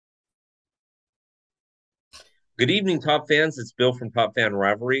Good evening, Top fans. It's Bill from Top Fan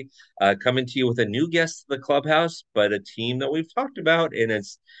Rivalry, coming to you with a new guest to the clubhouse, but a team that we've talked about, and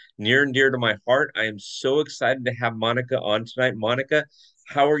it's near and dear to my heart. I am so excited to have Monica on tonight. Monica,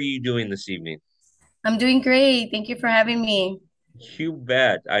 how are you doing this evening? I'm doing great. Thank you for having me. You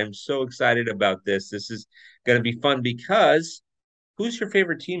bet. I'm so excited about this. This is going to be fun because who's your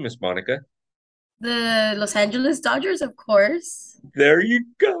favorite team, Miss Monica? The Los Angeles Dodgers, of course. There you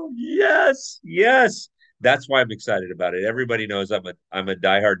go. Yes, yes. That's why I'm excited about it. Everybody knows I'm a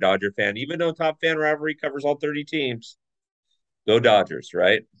diehard Dodger fan, even though Top Fan Rivalry covers all 30 teams. Go Dodgers,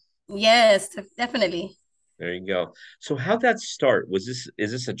 right? Yes, definitely. There you go. So how'd that start? Is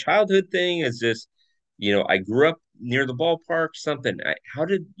this a childhood thing? Is this, I grew up near the ballpark, something. How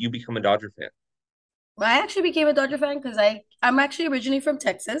did you become a Dodger fan? Well, I actually became a Dodger fan because I'm actually originally from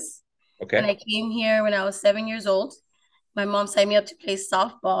Texas, and Okay. I came here when I was 7 years old. My mom signed me up to play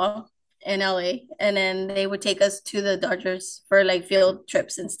softball in LA, and then they would take us to the Dodgers for like field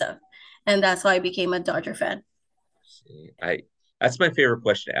trips and stuff. And that's how I became a Dodger fan. See, that's my favorite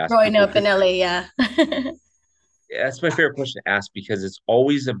question to ask Growing people up in because LA, yeah. that's my favorite question to ask because it's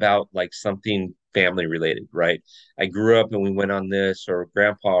always about like something family related, right? I grew up and we went on this, or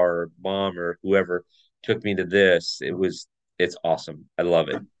grandpa or mom or whoever took me to this. It's awesome. I love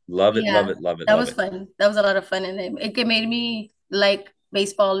it. Love it, love Yeah, it, love it, that love was it. fun. That was a lot of fun, and it made me like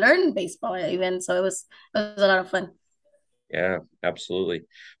baseball, learn baseball even. So it was a lot of fun. Yeah, absolutely.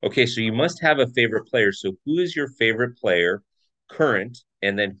 Okay, so you must have a favorite player. So who is your favorite player current,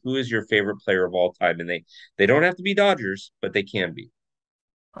 and then who is your favorite player of all time? And they don't have to be Dodgers, but they can be.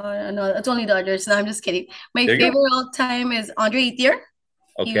 No, it's only Dodgers. No, I'm just kidding. My There you go. favorite all time is Andre Ethier.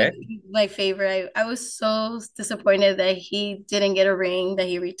 Okay. He was my favorite. I was so disappointed that he didn't get a ring, that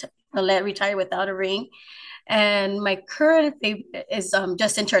he let retire without a ring. And my current favorite is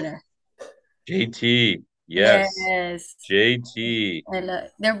Justin Turner. JT. Yes. Yes. JT.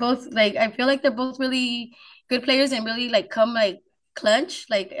 They're both like I feel like they're both really good players and really like come like clutch.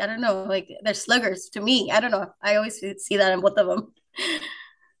 Like I don't know, like they're sluggers to me. I don't know. I always see that in both of them.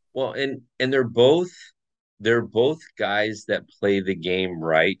 Well, and they're both guys that play the game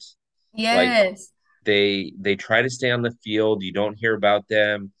right. Like Yes. they try to stay on the field. You don't hear about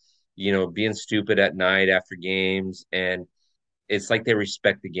them, being stupid at night after games, and it's like they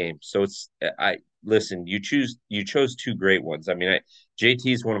respect the game. So I listen, you chose two great ones. I mean,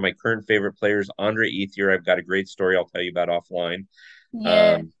 JT is one of my current favorite players. Andre Ethier, I've got a great story I'll tell you about offline.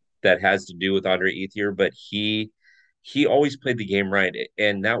 Yeah. Um, that has to do with Andre Ethier, but he always played the game right.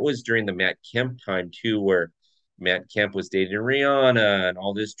 And that was during the Matt Kemp time too, where Matt Kemp was dating Rihanna and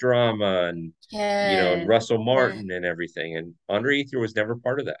all this drama and Yeah. Russell Yeah. Martin and everything. And Andre Ethier was never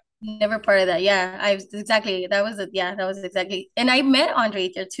part of that. Never part of that. Yeah. I was exactly that was it. Yeah, that was exactly. And I met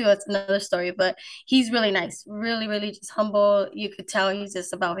Andre there too. That's another story, but he's really nice. Really, really just humble. You could tell he's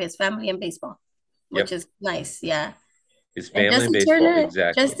just about his family and baseball, which Yep. is nice. Yeah. His And family and Justin baseball. Turner,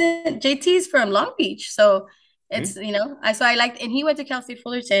 Exactly. Justin JT's from Long Beach, so Hmm? it's I liked, and he went to Cal State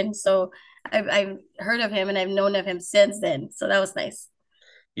Fullerton, so I've heard of him and I've known of him since then, so that was nice.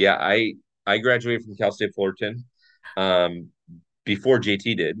 Yeah, I graduated from Cal State Fullerton um, before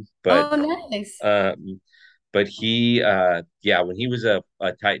JT did, but Oh, nice. um, yeah, when he was a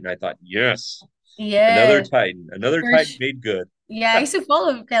Titan, I thought, yes, Yeah, another for Titan sure. made good. Yeah, I used to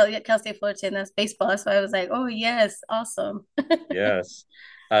follow Cal State Fullerton. That's baseball, so I was like, oh yes, awesome. Yes.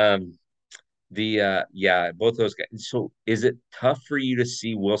 Um, yeah, both those guys. So is it tough for you to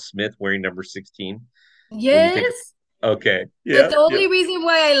see Will Smith wearing number 16 when you think, Yes, okay, but yeah, the yeah. only reason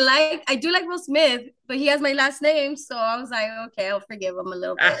why I do like Will Smith, but he has my last name, so I was like, okay, I'll forgive him a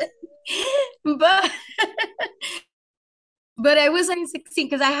little Ah, bit. But But I was like 16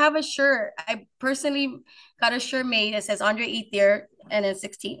 because I have a shirt. I personally got a shirt made that says Andre Ethier and then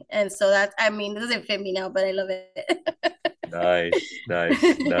 16. And so that's, I mean, it doesn't fit me now, but I love nice, nice,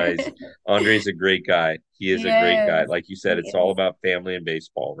 nice. it. Andre's a great guy. He is a great guy. Yes, Like you said, it's all yes, about family and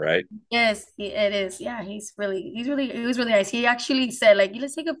baseball, right? yes, it is. Yeah, he was really nice. He actually said, like,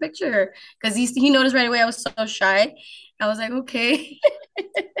 let's take a picture because he noticed right away I was so shy. I was like, okay.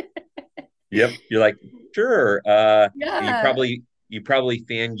 Yep. You're like, sure. You Yeah. probably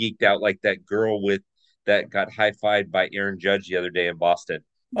fan geeked out like that girl with that got high fived by Aaron Judge the other day in Boston.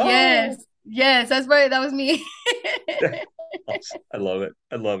 Oh, Yes. Yes, that's right. That was me. awesome. I love it.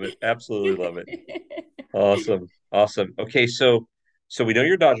 I love it. Absolutely love it. Awesome. Awesome. Okay, so we know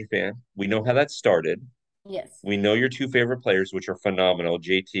you're a Dodger fan. We know how that started. Yes. We know your two favorite players, which are phenomenal,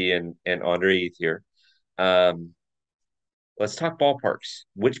 JT and Andre Ethier. Um, let's talk ballparks.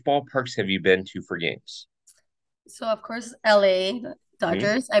 Which ballparks have you been to for games? So of course, LA Hmm?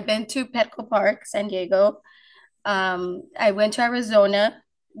 Dodgers. I've been to Petco Park, San Diego. I went to Arizona.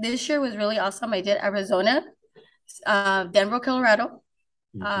 This year was really awesome. I did Arizona, Denver, Colorado,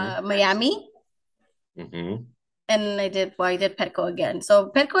 Hmm. Miami, Hmm. and I did Petco again.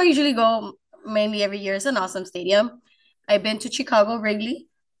 So Petco I usually go mainly every year. It's an awesome stadium. I've been to Chicago, Wrigley,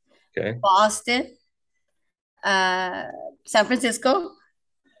 Okay. Boston, uh, San Francisco,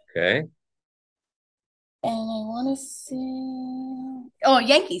 Okay. and I want to say, oh,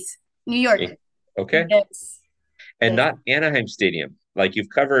 Yankees, New York. Eh, Okay. Yes, And yes. not Anaheim Stadium. Like you've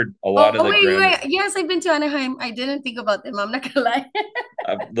covered a lot of Oh, the wait, ground. wait. Yes, I've been to Anaheim. I didn't think about them. I'm not gonna lie.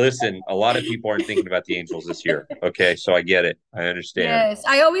 Listen, a lot of people aren't thinking about the Angels this year. Okay, so I get it. I understand. Yes,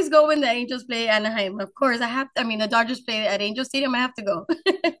 I always go when the Angels play Anaheim. Of course, I have. I mean, the Dodgers play at Angel Stadium. I have to go.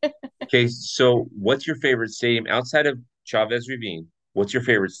 Okay, so what's your favorite stadium outside of Chavez Ravine? What's your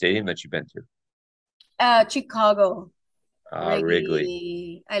favorite stadium that you've been to? Chicago, Wrigley.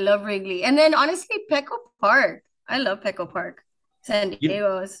 Wrigley. I love Wrigley, and then honestly, Petco Park. I love Petco Park. San You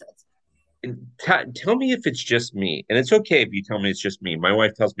Diego. tell me if it's just me, and it's okay if you tell me it's just me. My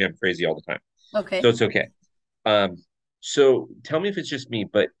wife tells me I'm crazy all the time, so Okay. it's okay. Um, so tell me if it's just me,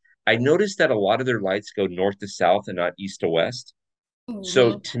 but I noticed that a lot of their lights go north to south and not east to west.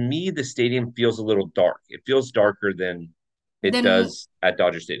 So Hmm. to me, the stadium feels a little dark. It feels darker than it Then does at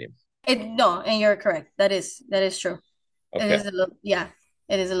Dodger Stadium. no, and you're correct. That is true. It Okay, is a little, yeah.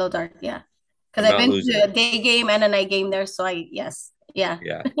 It is a little dark, yeah. Because I'm I've not been losing to it. a day game and a night game there, so yes, yeah.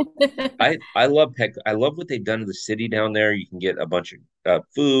 Yeah. I love Peck. I love what they've done to the city down there. You can get a bunch of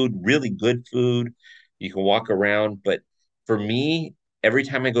food, really good food. You can walk around, but for me, every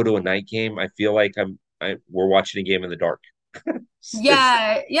time I go to a night game, I feel like we're watching a game in the dark. It's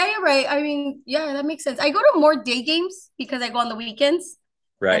Yeah, yeah, you're right. I mean, yeah, that makes sense. I go to more day games because I go on the weekends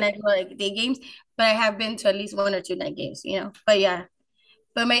and right. I go like day games, but I have been to at least one or two night games, you know. But yeah,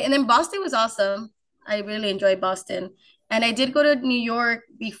 and then Boston was awesome. I really enjoyed Boston. And I did go to New York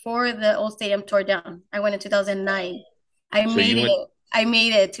before the old stadium tore down. I went in 2009. I So made you went,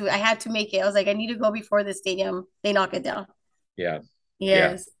 it. I had to make it. I was like, I need to go before the stadium. They knock it down. yeah,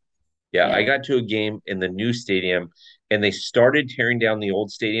 yeah, Yes. yeah. I Yeah. got to a game in the new stadium, and they started tearing down the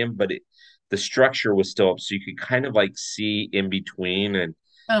old stadium, but the structure was still up, so you could kind of like see in between, and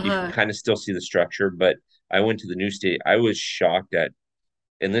you can Uh-huh. kind of still see the structure. But I went to the new stadium. I was shocked at,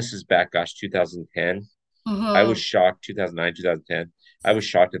 and this is back, gosh, 2010. I was Hmm. shocked, 2009, 2010. I was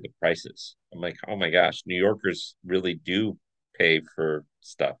shocked at the prices. I'm like, oh my gosh, New Yorkers really do pay for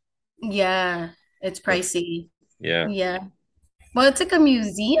stuff. Yeah. It's pricey. Yeah. Yeah. Well, it's like a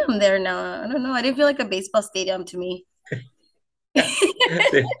museum there now. I don't know. I didn't feel like a baseball stadium to me.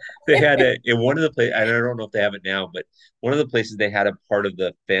 they they had a in one of the places, and I don't know if they have it now, but one of the places they had a part of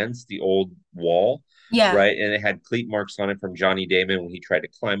the fence, the old wall, Yeah. right? And it had cleat marks on it from Johnny Damon when he tried to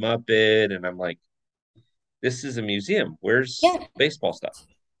climb up it. And I'm like, this is a museum. Where's Yeah. baseball stuff?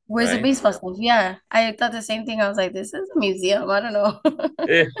 Where's the Right? baseball stuff? Yeah. I thought the same thing. I was like, this is a museum. I don't know.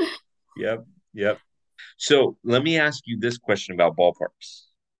 Eh, yep, yep. So let me ask you this question about ballparks.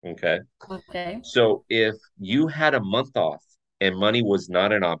 Okay. Okay. So if you had a month off and money was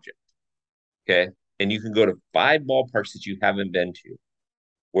not an object, okay, and you can go to five ballparks that you haven't been to,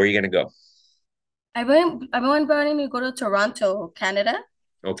 where are you going to go? I went planning to go to Toronto, Canada,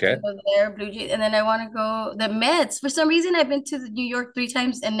 to Okay. go there, Blue Jays, and then I want to go the Mets. For some reason, I've been to the New York 3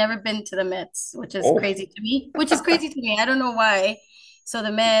 times and never been to the Mets, which is Oh, crazy to me. Which is crazy to me. I don't know why. So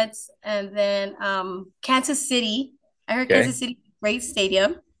the Mets, and then Kansas City. I heard okay. Kansas City great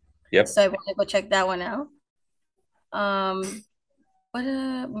stadium, Yep. so I want to go check that one out. Um, what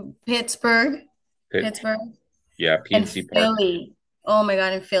Pittsburgh, Pitt- Pittsburgh, Yeah, and PNC Park. Philly. Oh my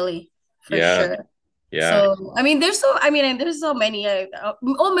God, in Philly for Yeah, sure. yeah. So I mean, there's so many.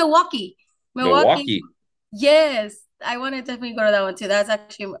 Oh, Milwaukee, Milwaukee. Milwaukee. Yes, I want to definitely go to that one too. That's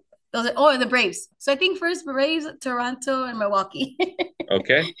actually those are, oh, and the Braves. So I think first Braves, Toronto, and Milwaukee.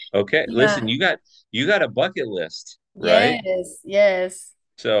 Okay. Okay. Listen, Yeah. you got a bucket list, right? Yes. Yes.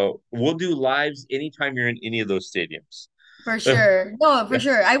 So we'll do lives anytime you're in any of those stadiums. For sure. No, for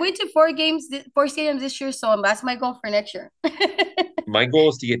sure. I went to 4 games, 4 stadiums this year, so that's my goal for next year. My goal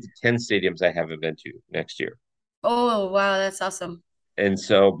is to get to 10 stadiums I haven't been to next year. Oh, wow, that's awesome. And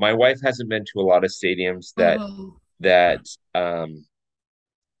so my wife hasn't been to a lot of stadiums Hmm. that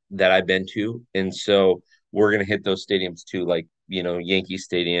that I've been to. And so we're gonna hit those stadiums too, like Yankee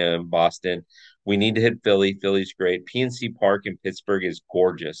Stadium, Boston. We need to hit Philly. Philly's great. PNC Park in Pittsburgh is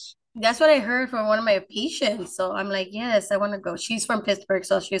gorgeous. That's what I heard from one of my patients. So I'm like, yes, I want to go. She's from Pittsburgh,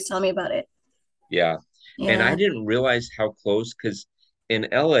 so she was telling me about it. Yeah. And I Yeah. didn't realize how close, because in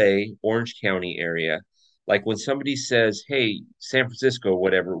LA, Orange County area, like when somebody says, hey, San Francisco,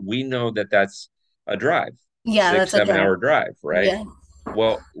 whatever, we know that that's a drive. Yeah, six, that's a 7 hour drive. drive, right? Yeah.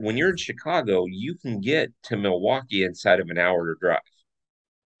 Well, when you're in Chicago, you can get to Milwaukee inside of an hour to drive,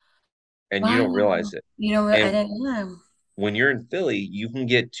 and you Wow. don't realize it. I And didn't know. when you're in Philly, you can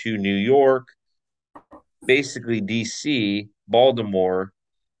get to New York, basically DC, Baltimore,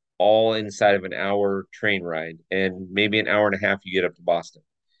 all inside of an hour train ride, and maybe an hour and a half you get up to Boston.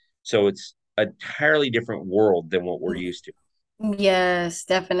 So it's an entirely different world than what we're used to. Yes,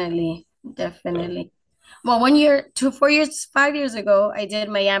 definitely. So, Definitely. Well, 1 year, 4 years, 5 years ago, I did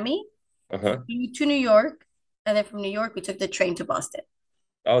Miami uh-huh. to New York. And then from New York, we took the train to Boston.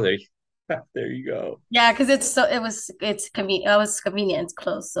 Oh, there you go. Yeah, because it's convenient. I was convenient, it's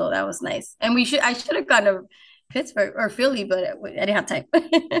close, so that was nice. And I should have gone to Pittsburgh or Philly, but I didn't have time.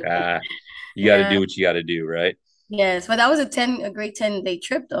 Ah, you got to Yeah, do what you got to do, right? yes, but that was a great 10-day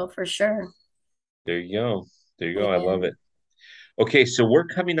trip though, for sure. There you go. There you go. I Yeah. love it. Okay, so we're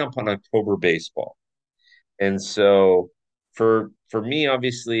coming up on October baseball. And so for me,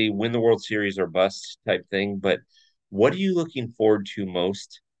 obviously, win the World Series or bust type thing. But what are you looking forward to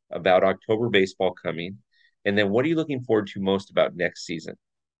most about October baseball coming? And then what are you looking forward to most about next season?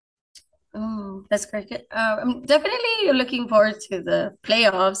 That's great. I'm definitely looking forward to the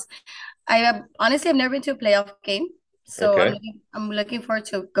playoffs. I have honestly I've never been to a playoff game, so Okay. I'm looking forward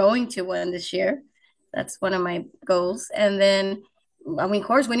to going to one this year. That's one of my goals. And then, I mean, of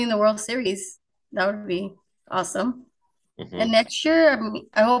course, winning the World Series, that would be awesome. And Hmm. next year,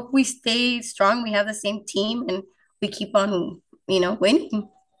 I hope we stay strong. We have the same team, and we keep on, winning.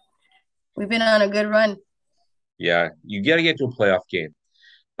 We've been on a good run. Yeah, you got to get to a playoff game.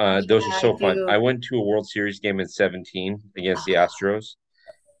 Yeah, Those are I so fun. I do. went to a World Series game in 17 against the Astros,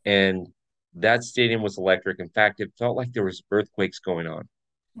 and that stadium was electric. In fact, it felt like there was earthquakes going on.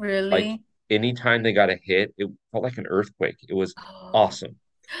 Like Really? anytime they got a hit, it felt like an earthquake. It was Oh, awesome.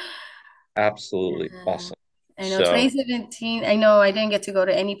 Absolutely yeah. awesome. I know So, 2017. I know I didn't get to go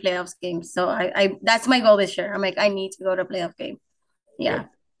to any playoffs games, so I that's my goal this year. I'm like, I need to go to a playoff game. yep, Yeah,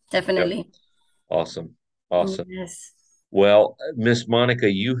 yep. definitely. Awesome. Awesome. Yes. Well, Miss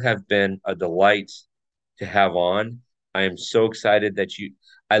Monica, you have been a delight to have on. I am so excited that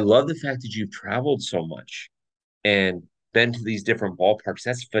I love the fact that you've traveled so much and been to these different ballparks.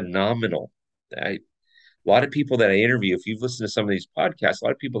 That's phenomenal. A lot of people that I interview, if you've listened to some of these podcasts, a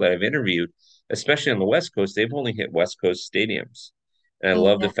lot of people that I've interviewed, especially on the West Coast, they've only hit West Coast stadiums. And I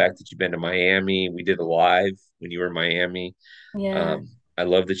love the Yeah. fact that you've been to Miami. We did a live when you were in Miami. Yeah. I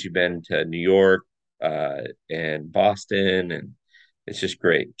love that you've been to New York and Boston, and it's just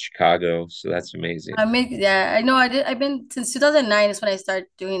great. Chicago. So that's amazing. Yeah, I know I've been since 2009 is when I started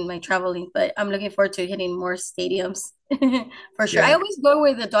doing my traveling, but I'm looking forward to hitting more stadiums for sure. I Yeah. always go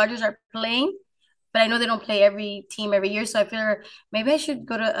where the Dodgers are playing, but I know they don't play every team every year, so I feel maybe I should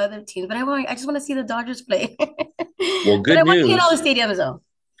go to other teams. But I just want to see the Dodgers play. Well, But good I want to hit all news, the stadiums though.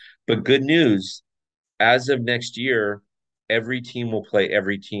 but good news. As of next year, every team will play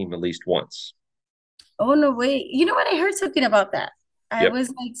every team at least once. Oh no, wait. You know what? I heard something about that. I Yep. was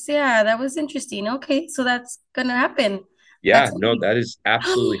like, yeah, that was interesting. Okay, so that's gonna happen. That's Yeah, gonna no, be that is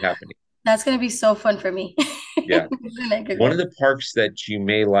absolutely happening. that's gonna be so fun for me. Yeah. Then I could One of go. the parks that you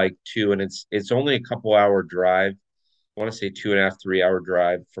may like too, and it's only a couple hour drive. I want to say 2.5, 3 hour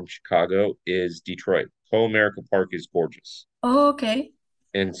drive from Chicago is Detroit. Co-America Park is gorgeous. Oh, okay.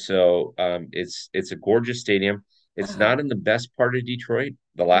 And so it's a gorgeous stadium. It's Uh-huh. not in the best part of Detroit.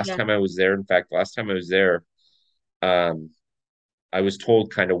 The last Yeah. time I was there, in fact, last time I was there, um, I was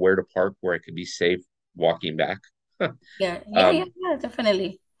told kind of where to park where I could be safe walking back. Yeah. Yeah, yeah, Um, yeah,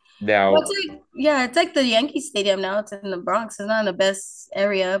 definitely. Well, now, it's like the Yankee Stadium now. It's in the Bronx. It's not in the best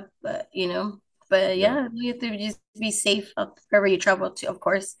area, but but yeah, yeah, you have to just be safe up wherever you travel to, of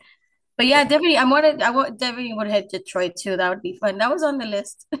course. But yeah, definitely. Definitely would hit Detroit too. That would be fun. That was on the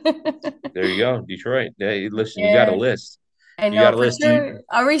list. there you go, Detroit. Hey, listen, you got a Yeah, list. I You got know a for list. Do you sure.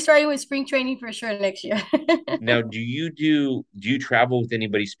 Are we starting with spring training for sure next year? now? Do you travel with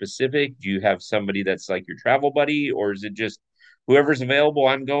anybody specific? Do you have somebody that's like your travel buddy, or is it just whoever's available?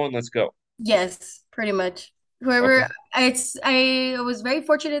 I'm going. Let's go. Yes, pretty much. Okay. I was very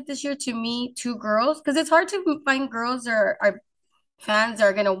fortunate this year to meet two girls because it's hard to find girls or are fans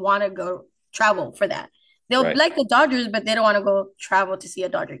are gonna want to go travel for that. They'll Right. like the Dodgers, but they don't want to go travel to see a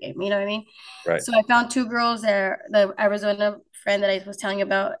Dodger game. You know what I mean? Right. So I found two girls there. The Arizona friend that I was telling you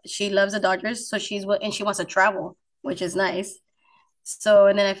about, she loves the Dodgers, so and she wants to travel, which is nice. So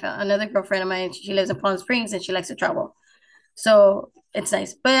and then I found another girlfriend of mine. She lives in Palm Springs and she likes to travel. So it's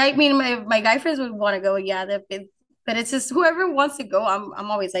nice. But I mean, my guy friends would want to go. Yeah, But it's just whoever wants to go,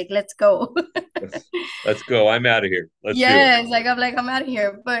 I'm always like, let's go. Let's go. I'm out of here. Let's do it. Yes, I'm out of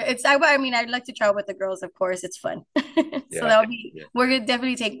here. But I mean, I'd like to travel with the girls, of course. It's fun. So Yeah. that'll be Yeah. we're gonna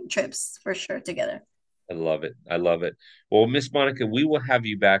definitely take trips for sure together. I love it. I love it. Well, Miss Monica, we will have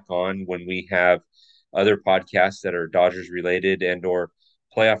you back on when we have other podcasts that are Dodgers related and or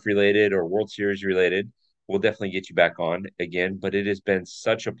playoff related or World Series related. We'll definitely get you back on again, but it has been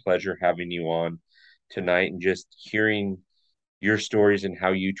such a pleasure having you on tonight and just hearing your stories and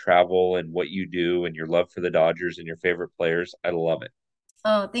how you travel and what you do and your love for the Dodgers and your favorite players. I love it.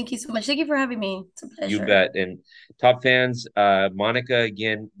 Oh, thank you so much. Thank you for having me. It's a You pleasure. bet. And top fans, Monica,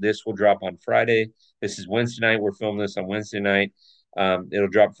 again, this will drop on Friday. This is Wednesday night. We're filming this on Wednesday night. It'll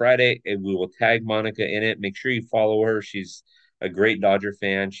drop Friday, and we will tag Monica in it. Make sure you follow her. She's a great Dodger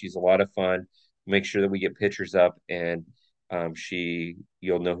fan. She's a lot of fun. Make sure that we get pictures up, and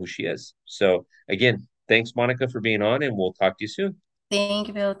you'll know who she is. So again, thanks, Monica, for being on, and we'll talk to you soon. Thank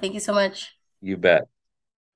you, Bill. Thank you so much. You bet.